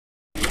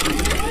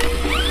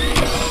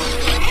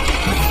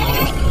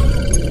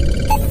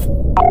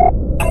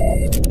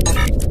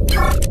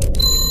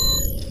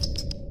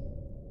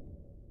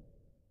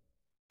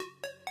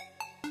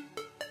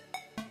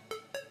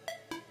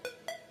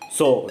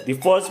So, the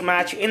first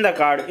match in the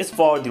card is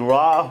for the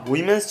Raw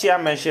Women's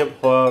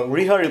Championship where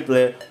Rhea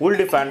Ripley will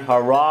defend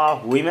her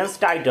Raw Women's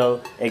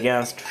title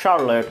against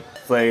Charlotte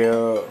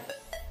Flair.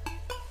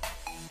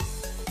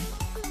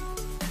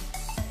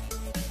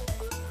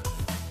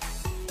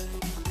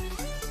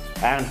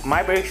 And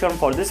my prediction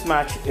for this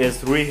match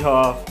is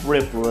Rhea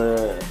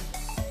Ripley.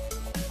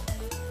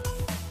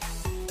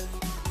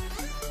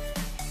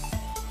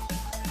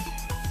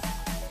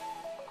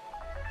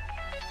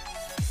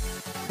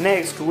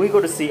 Next, we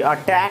go to see a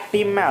tag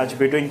team match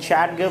between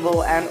Chad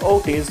Gable and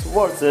Otis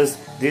versus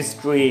the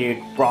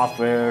Street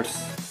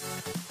Profits.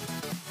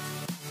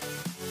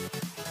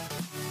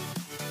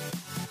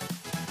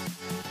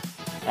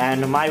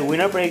 And my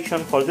winner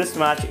prediction for this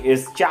match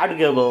is Chad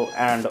Gable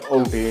and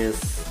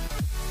Otis.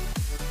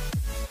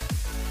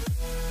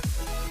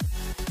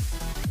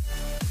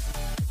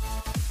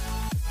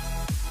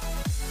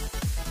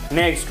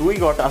 Next, we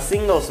got a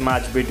singles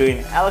match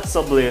between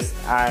Alexa Bliss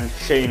and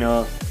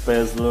Shayna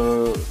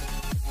Baszler.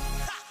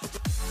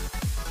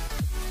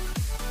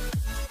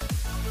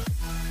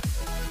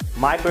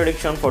 My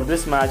prediction for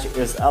this match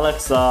is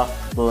Alexa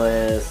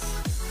Bliss.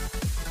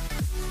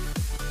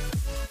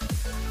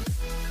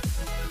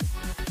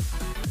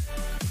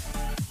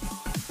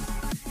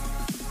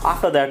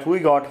 After that, we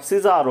got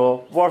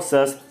Cesaro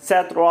versus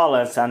Seth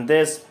Rollins, and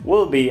this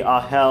will be a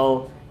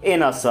Hell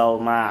in a Cell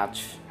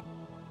match.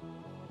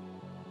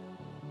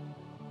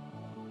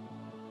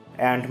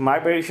 And my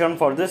prediction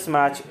for this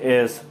match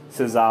is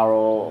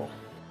Cesaro.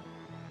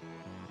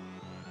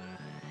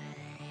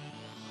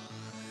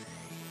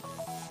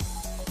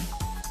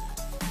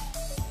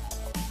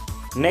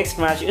 Next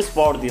match is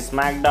for the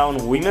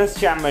SmackDown Women's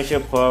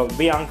Championship where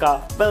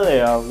Bianca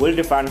Belair will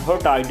defend her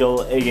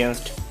title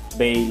against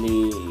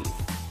Bayley.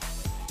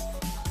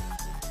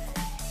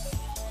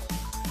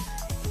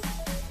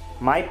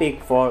 My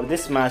pick for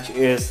this match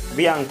is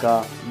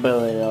Bianca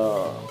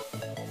Belair.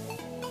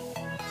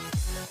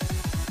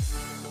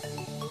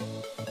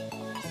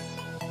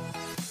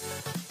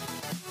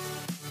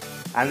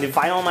 And the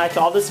final match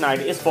of this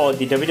night is for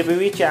the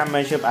WWE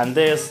Championship, and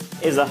this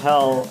is a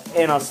Hell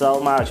in a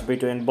Cell match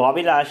between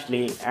Bobby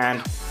Lashley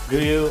and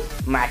Drew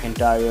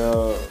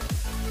McIntyre.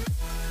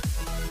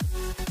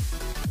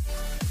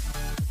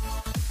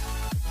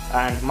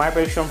 And my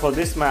prediction for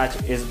this match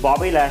is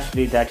Bobby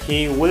Lashley that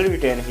he will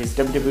retain his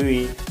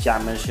WWE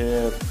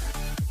Championship.